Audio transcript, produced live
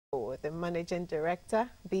the Managing Director,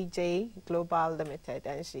 BJ Global Limited,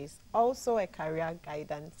 and she's also a career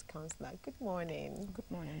guidance counselor. Good morning.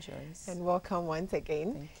 Good morning, Joyce. And welcome once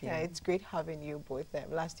again. Thank you. It's great having you both.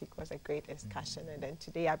 Last week was a great discussion, and then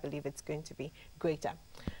today I believe it's going to be greater.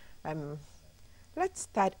 Let's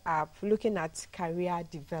start up looking at career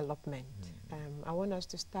development. I want us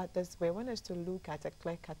to start this way. I want us to look at a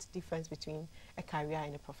clear-cut difference between a career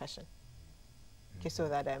and a profession. Okay, so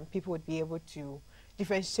that people would be able to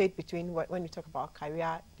differentiate between when we talk about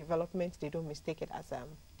career development, they don't mistake it as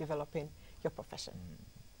developing your profession.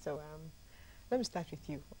 So let me start with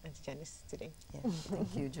you, Auntie Janice, today. Yeah,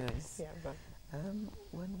 thank you, Joyce. Yeah, but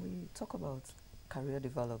when we talk about career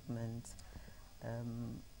development,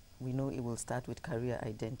 we know it will start with career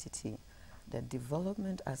identity. The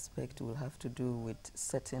development aspect will have to do with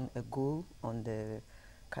setting a goal on the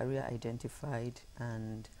career identified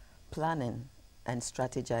and planning and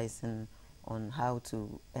strategizing on how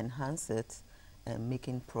to enhance it and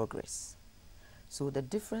making progress. So the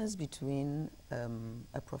difference between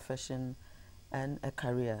a profession and a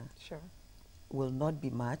career will not be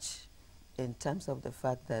much in terms of the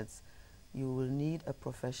fact that you will need a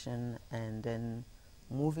profession, and then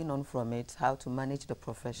moving on from it, how to manage the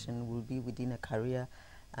profession will be within a career.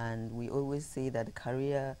 And we always say that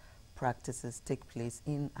career practices take place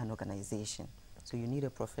in an organization. So you need a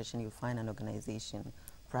profession, you find an organization,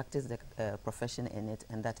 practice the profession in it,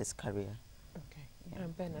 and that is career. Okay. Yeah.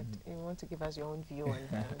 Bernard, you want to give us your own view on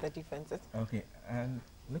the differences? Okay, and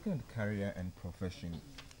looking at career and profession,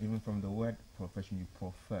 even from the word profession, you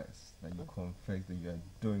profess, that you confess that you are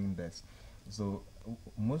doing this. So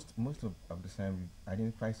most of the time we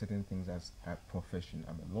identify certain things as a profession.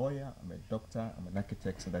 I'm a lawyer, I'm a doctor, I'm an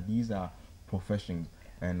architect, so that these are professions.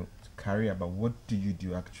 And career, but what do you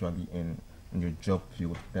do actually in your job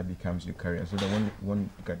field? That becomes your career. So that when you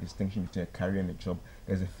look at distinction between a career and a job,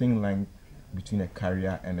 there's a thin line between a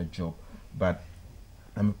career and a job. But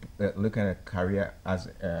I'm looking at a career as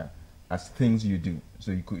things you do.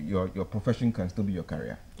 So you could, your profession can still be your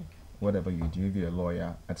career. Okay. Whatever you do, if you're a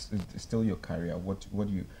lawyer, it's still your career. What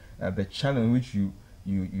you the channel in which you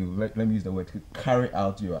let me use the word, to carry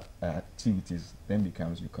out your activities, then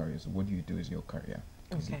becomes your career. So what you do is your career.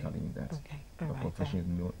 Okay. That. Okay. Your profession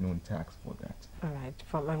is no tax for that. All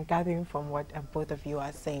right. I'm gathering from what both of you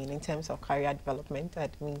are saying in terms of career development,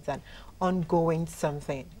 that means that ongoing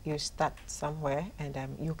something. You start somewhere and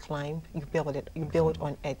you climb, you build it, you build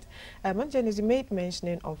on it. Janice, you made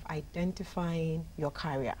mentioning of identifying your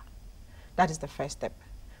career. That is the first step.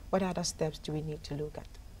 What other steps do we need to look at?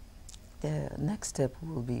 The next step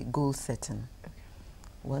will be goal setting. Okay.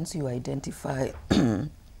 Once you identify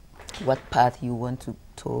what path you want to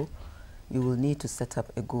tow, you will need to set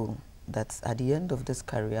up a goal. That's at the end of this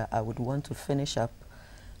career, I would want to finish up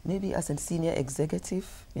maybe as a senior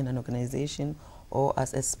executive in an organization, or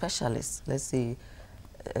as a specialist, let's say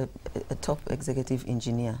a top executive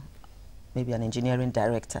engineer, maybe an engineering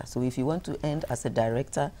director. So if you want to end as a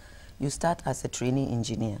director, you start as a trainee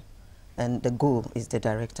engineer, and the goal is the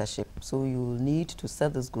directorship. So you will need to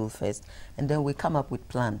set this goal first, and then we come up with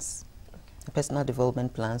plans. Personal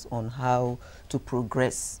development plans on how to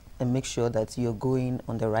progress and make sure that you're going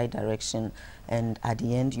on the right direction, and at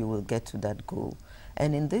the end you will get to that goal.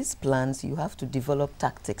 And in these plans you have to develop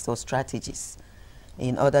tactics or strategies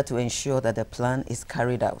in order to ensure that the plan is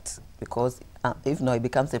carried out, because if not, it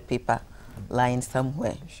becomes a paper lying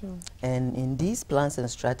somewhere. Sure. And in these plans and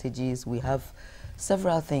strategies we have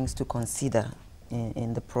several things to consider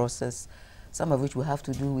in the process, some of which will have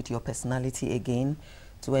to do with your personality again,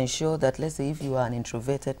 to ensure that, let's say, if you are an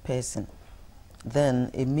introverted person,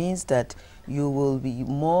 then it means that you will be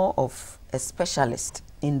more of a specialist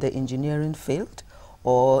in the engineering field,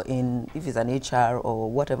 or in, if it's an HR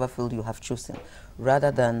or whatever field you have chosen,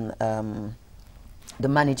 rather than the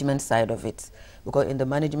management side of it. Because in the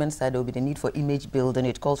management side, there will be the need for image building.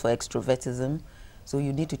 It calls for extrovertism. So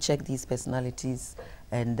you need to check these personalities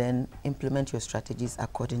and then implement your strategies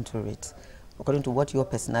according to it, according to what your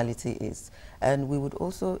personality is. And we would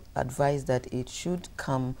also advise that it should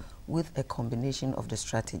come with a combination of the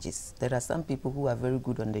strategies. There are some people who are very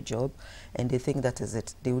good on the job and they think that is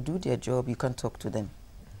it. They will do their job, you can't talk to them.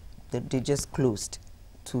 They're just closed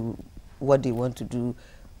to what they want to do.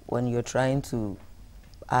 When you're trying to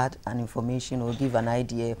add an information or give an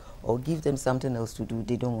idea or give them something else to do,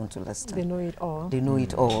 they don't want to listen. They know it all. They know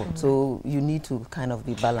it all. So you need to kind of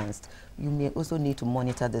be balanced. You may also need to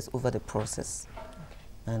monitor this over the process.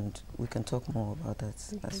 And we can talk more about that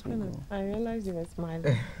as we go. I realized you were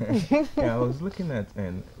smiling. Yeah, I was looking at,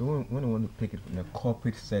 and when I want to pick it in a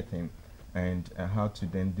corporate setting, and how to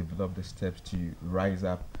then develop the steps to rise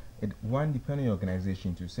up one, depending on your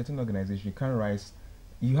organization, to certain organization, you can't rise.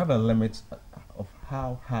 You have a limit of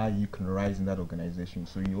how high you can rise in that organization.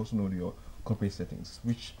 So you also know your corporate settings.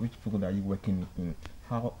 Which field are you working in?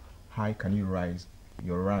 How high can you rise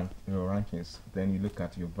your rankings? Then you look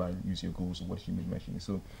at your values, your goals, what you mentioning.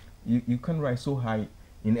 So you can rise so high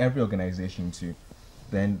in every organization too.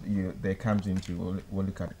 Then there comes into we'll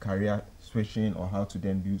look at career switching, or how to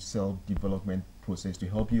then do self-development process to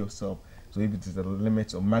help yourself. So if it is the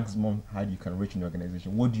limit or maximum height you can reach in the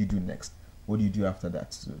organization, what do you do next? What do you do after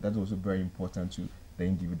that? So that's also very important to the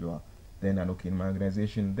individual. Then, okay, in my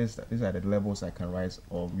organization, these are the levels I can rise,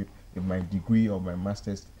 or with my degree or my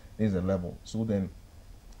master's, there's a level. So then,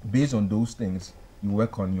 based on those things, you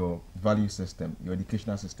work on your value system, your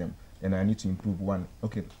educational system. And I need to improve one.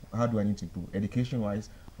 Okay, how do I need to improve? Education-wise,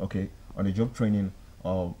 okay, on the job training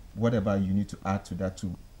or whatever you need to add to that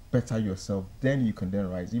to better yourself, then you can then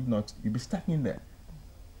rise. If not, you'll be stuck in there.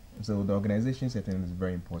 So the organization setting is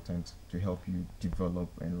very important to help you develop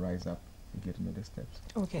and rise up and get another steps.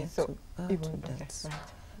 Okay, so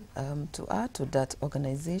to add to that,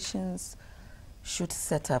 organizations should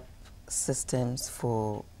set up systems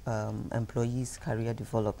for employees' career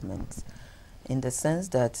development, in the sense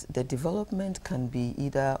that the development can be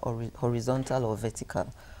either horizontal or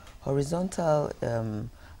vertical. Horizontal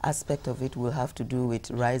aspect of it will have to do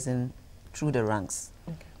with rising through the ranks.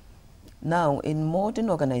 Okay. Now, in modern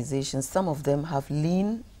organizations, some of them have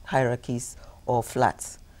lean hierarchies or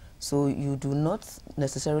flats. So you do not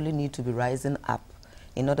necessarily need to be rising up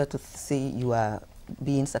in order to say you are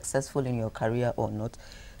being successful in your career or not.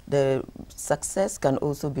 The success can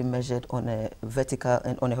also be measured on a vertical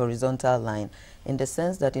and on a horizontal line, in the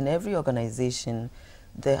sense that in every organization,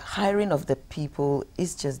 the hiring of the people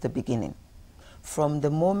is just the beginning. From the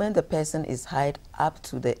moment the person is hired up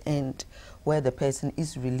to the end where the person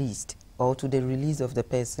is released, or to the release of the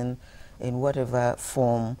person in whatever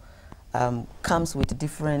form, comes with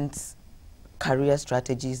different career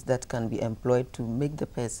strategies that can be employed to make the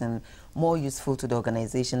person more useful to the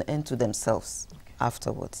organization and to themselves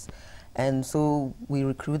afterwards. And so we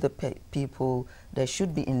recruit the people. There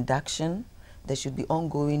should be induction, there should be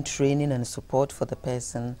ongoing training and support for the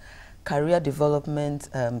person. Career development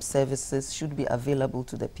services should be available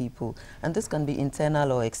to the people, and this can be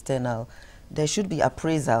internal or external. There should be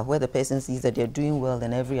appraisal where the person sees that they're doing well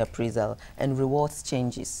in every appraisal, and rewards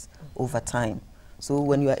changes over time. So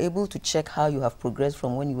when you are able to check how you have progressed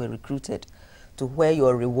from when you were recruited to where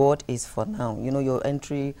your reward is for now, you know, your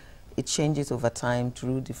entry, it changes over time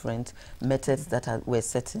through different methods that were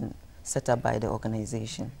set up by the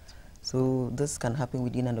organization. So this can happen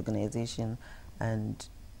within an organization, and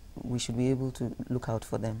we should be able to look out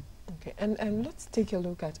for them. Okay, and let's take a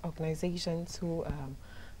look at organizations who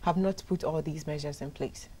have not put all these measures in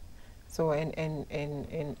place. So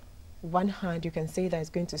in one hand, you can say that it's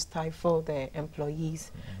going to stifle the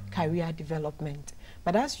employees' career development.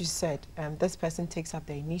 But as you said, this person takes up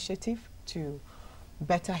the initiative to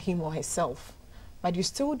better him or herself, but you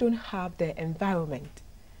still don't have the environment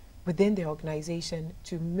within the organization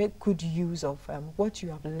to make good use of what you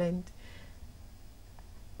have learned,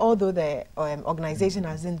 although the organization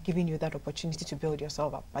hasn't given you that opportunity to build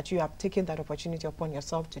yourself up, but you have taken that opportunity upon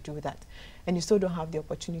yourself to do that, and you still don't have the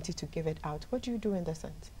opportunity to give it out. What do you do in this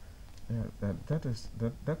sense? Yeah,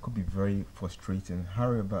 that could be very frustrating.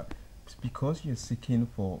 However, because you're seeking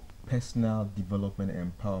for personal development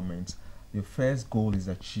and empowerment, your first goal is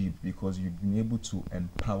achieved because you've been able to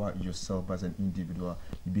empower yourself as an individual.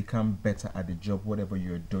 You become better at the job, whatever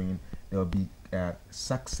you're doing. There will be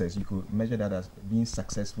success. You could measure that as being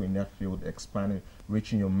successful in that field, expanding,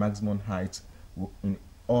 reaching your maximum height in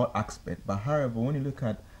all aspects. But however, when you look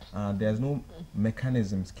at there's no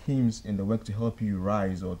mechanisms, schemes in the work to help you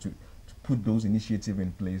rise or to put those initiatives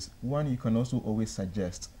in place. One, you can also always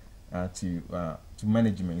suggest to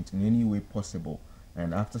management in any way possible.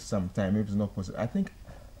 And after some time, if it's not possible, I think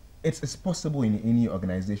it's possible in any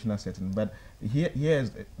organizational setting. But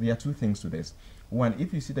there are two things to this. One,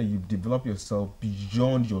 if you see that you've developed yourself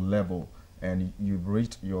beyond your level and you've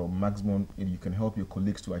reached your maximum, and you can help your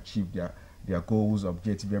colleagues to achieve their goals,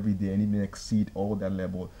 objectives every day, and even exceed all that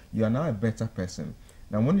level, you are now a better person.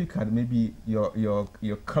 Now, when you look at maybe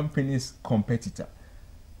your company's competitor,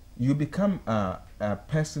 you become a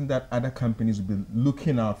person that other companies will be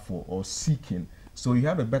looking out for or seeking. So you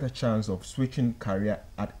have a better chance of switching career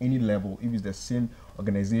at any level if it's the same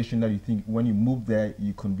organization that you think when you move there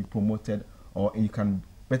you can be promoted, or you can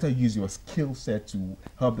better use your skill set to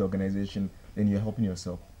help the organization than you're helping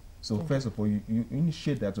yourself. So first of all, you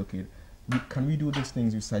initiate that, okay, can we do these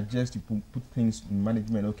things? You suggest, you put things in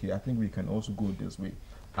management, okay, I think we can also go this way.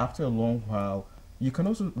 After a long while, you can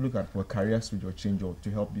also look at for career switch or change or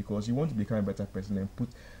to help, because you want to become a better person and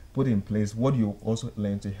put in place what you also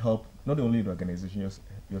learn to help not only the organization,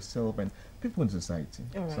 yourself and people in society.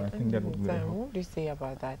 All right. So I think that would really help. What do you say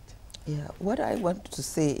about that? Yeah, what I want to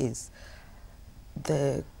say is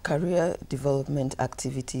the career development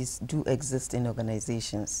activities do exist in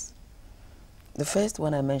organizations. The first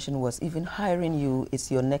one I mentioned was even hiring you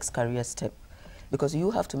is your next career step, because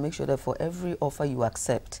you have to make sure that for every offer you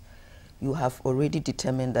accept, you have already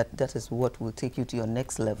determined that that is what will take you to your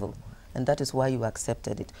next level, and that is why you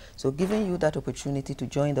accepted it. So giving you that opportunity to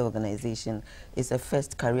join the organization is a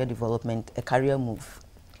first career development, a career move.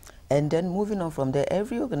 And then moving on from there,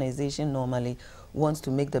 every organization normally wants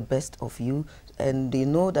to make the best of you, and they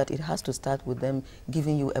know that it has to start with them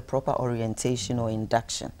giving you a proper orientation or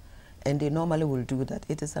induction. And they normally will do that.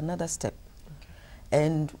 It is another step. Okay.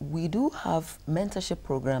 And we do have mentorship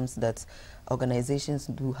programs that organizations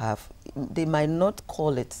do have. They might not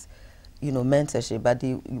call it, you know, mentorship, but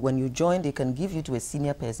when you join, they can give you to a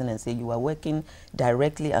senior person and say you are working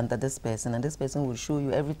directly under this person, and this person will show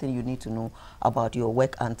you everything you need to know about your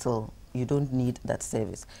work until you don't need that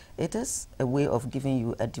service. It is a way of giving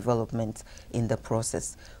you a development in the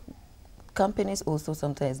process. Companies also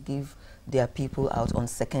sometimes give their people out on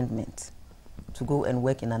secondment to go and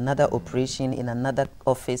work in another operation, in another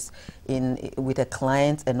office, with a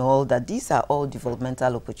client and all that. These are all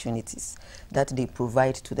developmental opportunities that they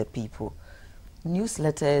provide to the people.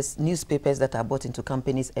 Newsletters, newspapers that are bought into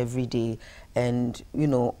companies every day, and, you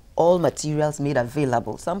know, all materials made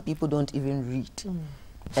available. Some people don't even read.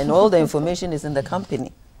 And all the information is in the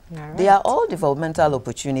company. Right. They are all developmental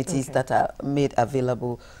opportunities that are made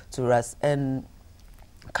available to us. And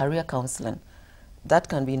career counseling, that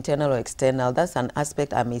can be internal or external. That's an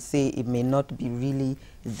aspect I may say it may not be really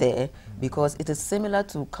there, because it is similar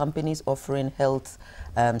to companies offering health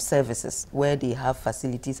services, where they have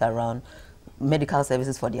facilities around medical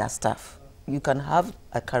services for their staff. You can have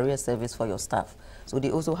a career service for your staff. So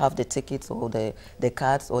they also have the tickets or the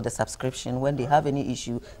cards or the subscription. When they have any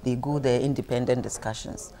issue, they go there, independent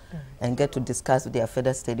discussions, and get to discuss their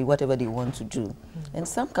further study, whatever they want to do. And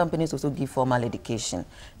some companies also give formal education.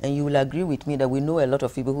 And you will agree with me that we know a lot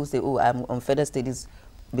of people who say, oh, I'm on further studies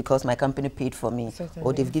because my company paid for me. Certainly.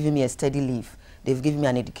 Or they've given me a study leave. They've given me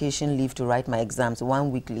an education leave to write my exams,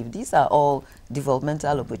 1 week leave. These are all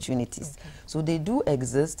developmental opportunities. So they do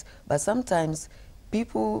exist, but sometimes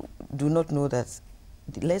people do not know that.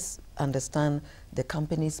 Let's understand the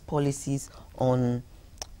company's policies on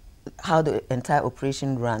how the entire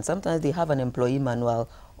operation runs. Sometimes they have an employee manual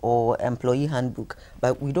or employee handbook,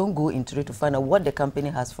 but we don't go into it to find out what the company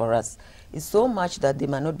has for us. It's so much that they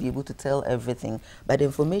might not be able to tell everything, but the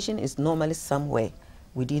information is normally somewhere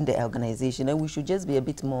within the organization, and we should just be a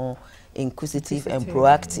bit more inquisitive and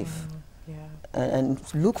proactive. And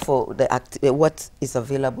look for what is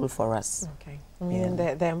available for us. Okay. I mean,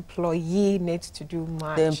 the employee needs to do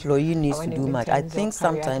much. The employee needs to do much. I think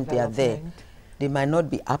sometimes they are there. They might not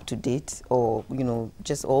be up to date or, you know,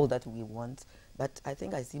 just all that we want. But I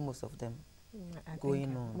think I see most of them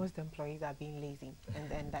going on. Most employees are being lazy,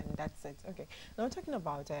 and that's it. Okay. Now, talking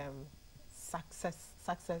about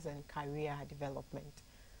success and career development,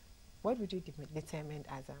 what would you determine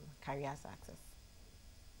as career success?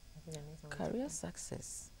 Career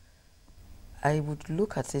success, I would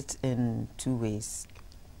look at it in two ways.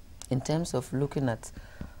 In terms of looking at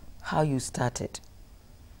how you started,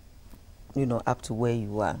 you know, up to where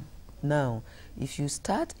you are. Now, if you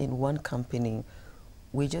start in one company,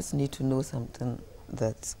 we just need to know something,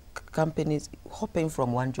 that companies hopping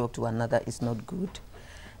from one job to another is not good.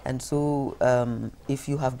 And so if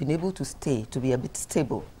you have been able to stay, to be a bit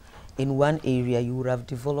stable in one area, you would have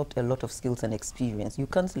developed a lot of skills and experience. You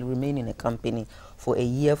can't remain in a company for a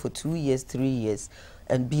year, for 2 years, 3 years,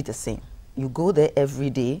 and be the same. You go there every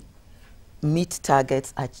day, meet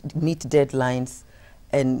targets, meet deadlines,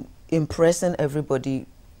 and impressing everybody.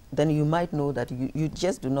 Then you might know that you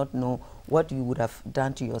just do not know what you would have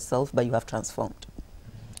done to yourself, but you have transformed.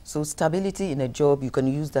 So stability in a job, you can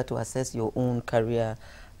use that to assess your own career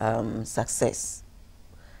success.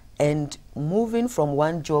 And moving from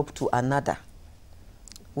one job to another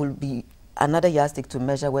will be another yardstick to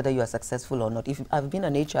measure whether you are successful or not. If I've been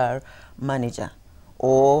an HR manager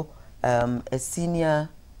or a senior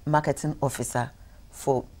marketing officer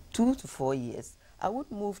for 2 to 4 years, I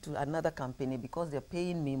would move to another company because they're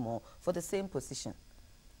paying me more for the same position.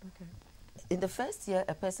 Okay. In the first year,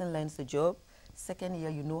 a person learns the job. Second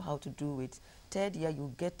year, you know how to do it. Third year,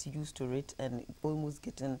 you get used to it and almost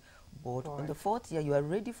getting bored. In the fourth year, you are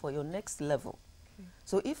ready for your next level. Okay.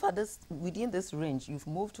 So if within this range, you've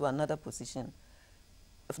moved to another position,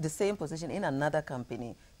 the same position in another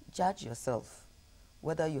company, judge yourself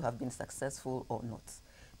whether you have been successful or not,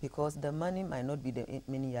 because the money might not be the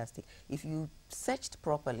many years take. If you searched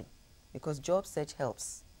properly, because job search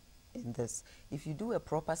helps in this, if you do a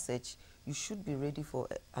proper search, you should be ready for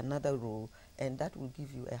another role, and that will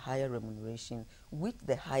give you a higher remuneration with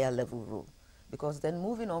the higher level role, because then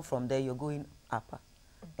moving on from there, you're going upper,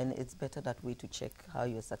 and it's better that way to check how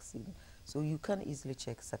you're succeeding. So you can easily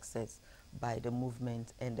check success by the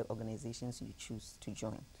movement and the organizations you choose to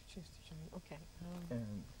join. Okay.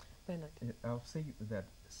 Bernard. I'll say that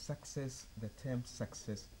success, the term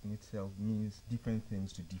success in itself means different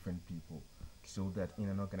things to different people. So that in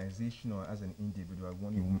an organization or as an individual,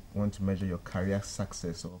 when you want to measure your career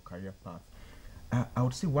success or career path, I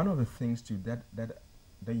would say one of the things too that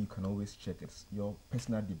you can always check is your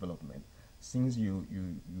personal development. Since you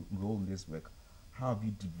roll this work, how have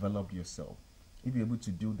you developed yourself? If you're able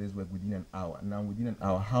to do this work within an hour, now within an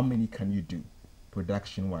hour, how many can you do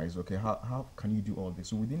production-wise? Okay, how can you do all this?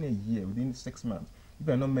 So within a year, within 6 months, if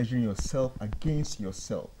you're not measuring yourself against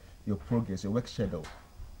yourself, your progress, your work schedule,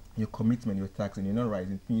 your commitment, your tax, and you're not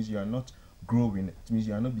rising, it means you are not growing. It means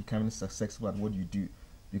you are not becoming successful at what you do,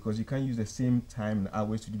 because you can't use the same time and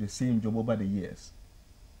hours to do the same job over the years.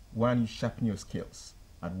 One, you sharpen your skills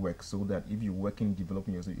at work so that if you're working,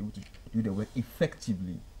 developing yourself, you're able to do the work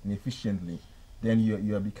effectively and efficiently, then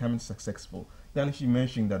you are becoming successful. Then if you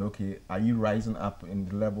mentioned that, okay, are you rising up in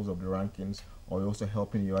the levels of the rankings, or you're also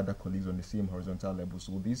helping your other colleagues on the same horizontal level?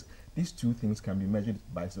 So these two things can be measured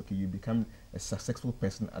by, okay, you become a successful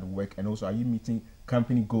person at work, and also are you meeting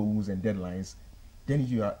company goals and deadlines? Then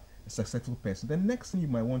you are a successful person. The next thing you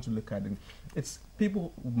might want to look at, it's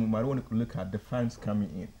people might want to look at the funds coming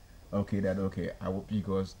in. Okay,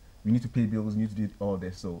 because we need to pay bills, we need to do all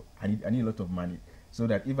this, so I need a lot of money. So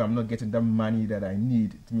that if I'm not getting that money that I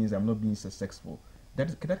need, it means I'm not being successful.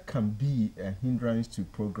 That can be a hindrance to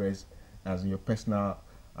progress as in your personal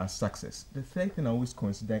success. The third thing I always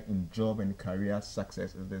consider in job and career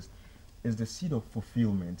success is the seed of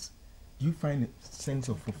fulfillment. Do you find a sense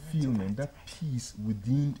of fulfillment, that peace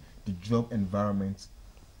within the job environment?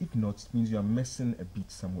 If not, it means you are missing a bit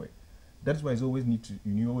somewhere. That's why you always need to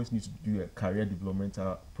do a career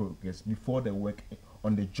developmental progress before the work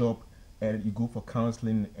on the job, and you go for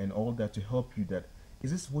counseling and all that to help you that,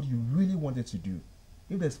 is this what you really wanted to do?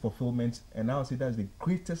 If there's fulfillment, and I would say that's the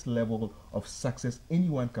greatest level of success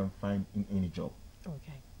anyone can find in any job.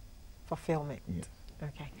 Okay. Fulfillment. Yeah.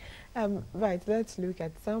 Okay. Right, let's look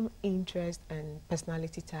at some interest and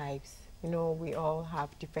personality types. You know, we all have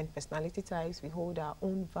different personality types. We hold our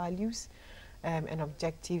own values and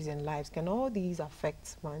objectives in lives. Can all these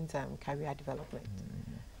affect one's career development?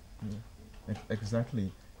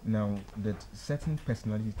 Exactly. Now, that certain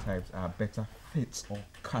personality types are better fits or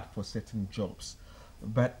cut for certain jobs.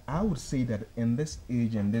 But I would say that in this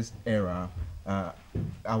age and this era,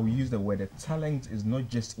 I will use the word that talent is not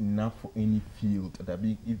just enough for any field. That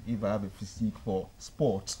if I have a physique for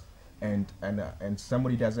sports and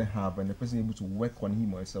somebody doesn't have, and the person is able to work on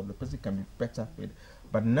him or herself, the person can be better fit.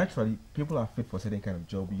 But naturally, people are fit for certain kind of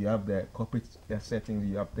job. You have the corporate settings,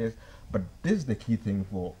 you have this. But this is the key thing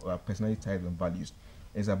for personality types and values.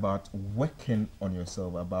 It's about working on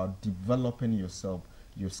yourself, about developing yourself,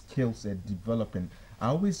 your skill set, developing. I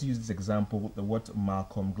always use this example, what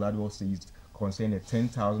Malcolm Gladwell says concerning the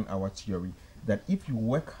 10,000 hour theory, that if you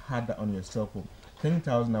work harder on yourself for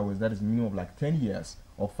 10,000 hours, that is minimum of like 10 years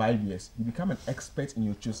or 5 years, you become an expert in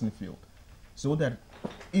your chosen field. So that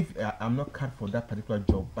if I'm not cut for that particular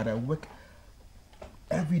job, but I work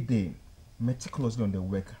every day, meticulously on the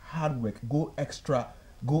work, hard work, go extra,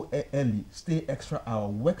 go early, stay extra hour,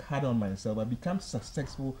 work hard on myself, I become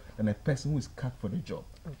successful than a person who is cut for the job.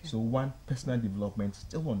 Okay. So one, personal development,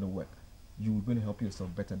 still on the work. You're going to help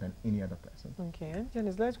yourself better than any other person. Okay, and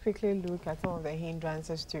Janice, let's quickly look at some of the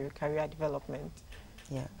hindrances to career development.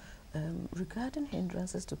 Yeah, regarding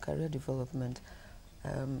hindrances to career development,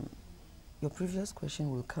 your previous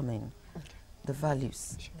question will come in. Okay. The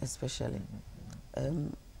values, sure. Especially.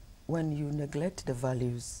 When you neglect the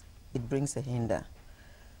values, it brings a hinder.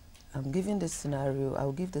 I'm giving this scenario,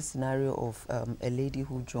 I'll give the scenario of a lady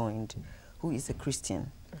who is a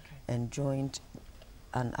Christian, okay, and joined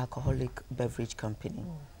an alcoholic beverage company.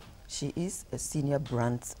 She is a senior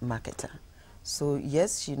brand marketer. So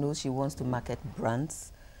yes, she knows she wants to market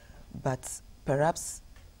brands, but perhaps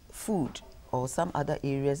food or some other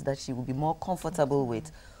areas that she would be more comfortable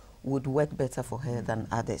with would work better for her than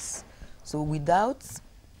others. So without,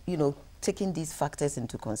 taking these factors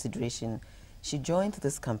into consideration, she joined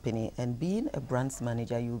this company, and being a brands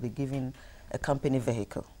manager, you'll be given a company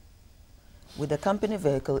vehicle. With the company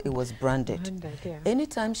vehicle, it was branded. Yeah.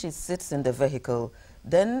 Anytime she sits in the vehicle,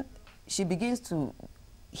 then she begins to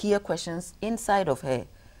hear questions inside of her.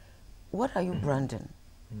 What are you branding?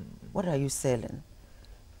 What are you selling?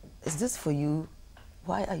 Is this for you?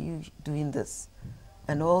 Why are you doing this?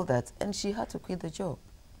 And all that. And she had to quit the job.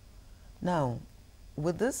 Now,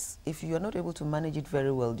 with this, if you are not able to manage it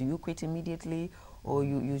very well, do you quit immediately, or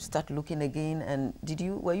you start looking again? And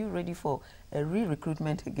were you ready for a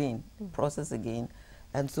re-recruitment again, process again?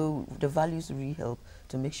 And so the values really help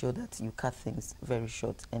to make sure that you cut things very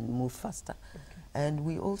short and move faster. Okay. And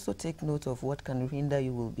we also take note of what can hinder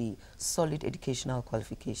you will be solid educational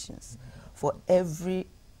qualifications. For every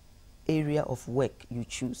area of work you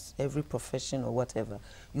choose, every profession or whatever,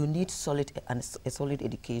 you need a solid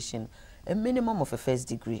education, a minimum of a first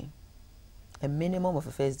degree. A minimum of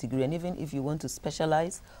a first degree. And even if you want to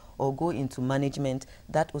specialize or go into management,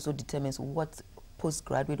 that also determines what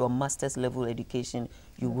postgraduate or master's level education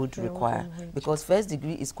you would require. Because first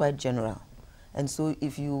degree is quite general. And so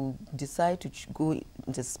if you decide to go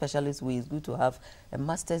into specialist way, it's good to have a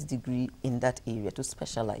master's degree in that area to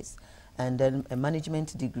specialize. And then a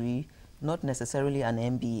management degree, not necessarily an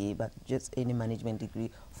MBA, but just any management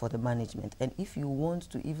degree for the management. And if you want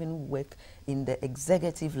to even work in the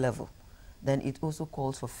executive level, then it also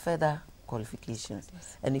calls for further qualifications.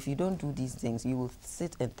 Yes. And if you don't do these things, you will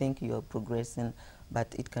sit and think you're progressing,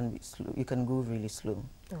 but it can be slow. You can go really slow.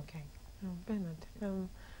 Okay. Bernard,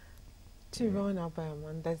 to run up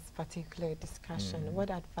on this particular discussion, what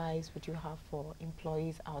advice would you have for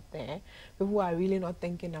employees out there who are really not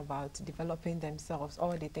thinking about developing themselves,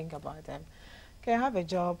 or they think about them? Okay, I have a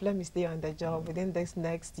job, let me stay on the job. Within this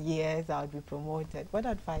next years, I'll be promoted. What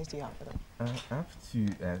advice do you have for them? I have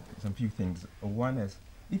some few things. One is,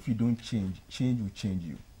 if you don't change, change will change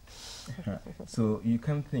you. So you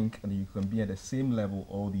can't think that you can be at the same level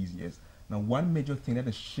all these years. Now, one major thing that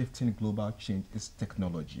is shifting global change is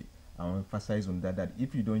technology. I'll emphasize on that, that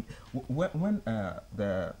if you don't, when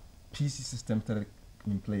the PC system started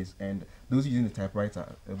in place, and those using the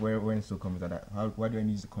typewriter, when so comes that, why do I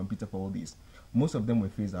need the computer for all this? Most of them were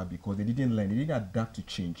phased out because they didn't learn, they didn't adapt to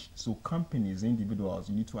change. So companies, individuals,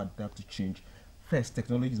 you need to adapt to change. First,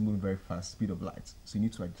 technology is moving very fast, speed of light. So you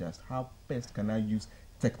need to adjust. How best can I use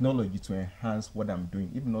technology to enhance what I'm doing?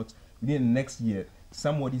 If not, within the next year,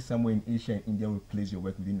 somebody somewhere in Asia and India will replace your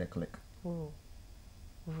work within a click. Ooh.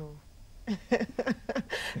 Ooh.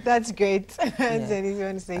 That's great. Jenny, you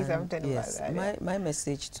want to say something about that? My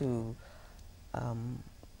message to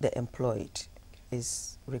the employed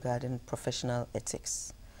is regarding professional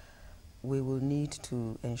ethics. We will need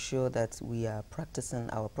to ensure that we are practicing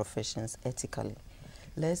our professions ethically.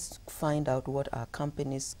 Let's find out what our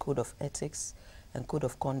company's code of ethics and code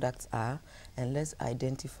of conduct are, and let's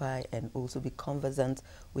identify and also be conversant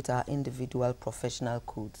with our individual professional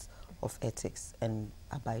codes of ethics and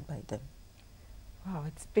abide by them. Wow,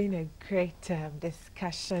 it's been a great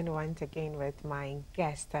discussion once again with my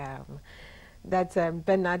guest. That's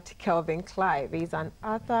Bernard Kelvin Clive. He's an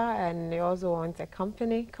author, and he also owns a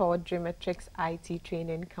company called Dreamatrix IT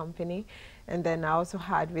Training Company. And then I also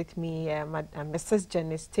had with me Mrs.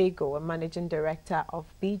 Janice Tego, a managing director of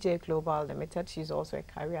BJ Global Limited. She's also a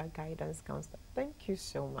career guidance counselor. Thank you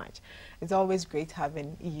so much. It's always great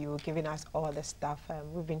having you, giving us all the stuff.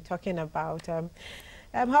 We've been talking about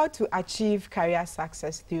how to achieve career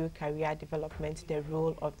success through career development, the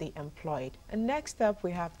role of the employed. And next up,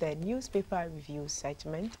 we have the newspaper review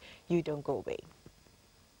segment. You don't go away.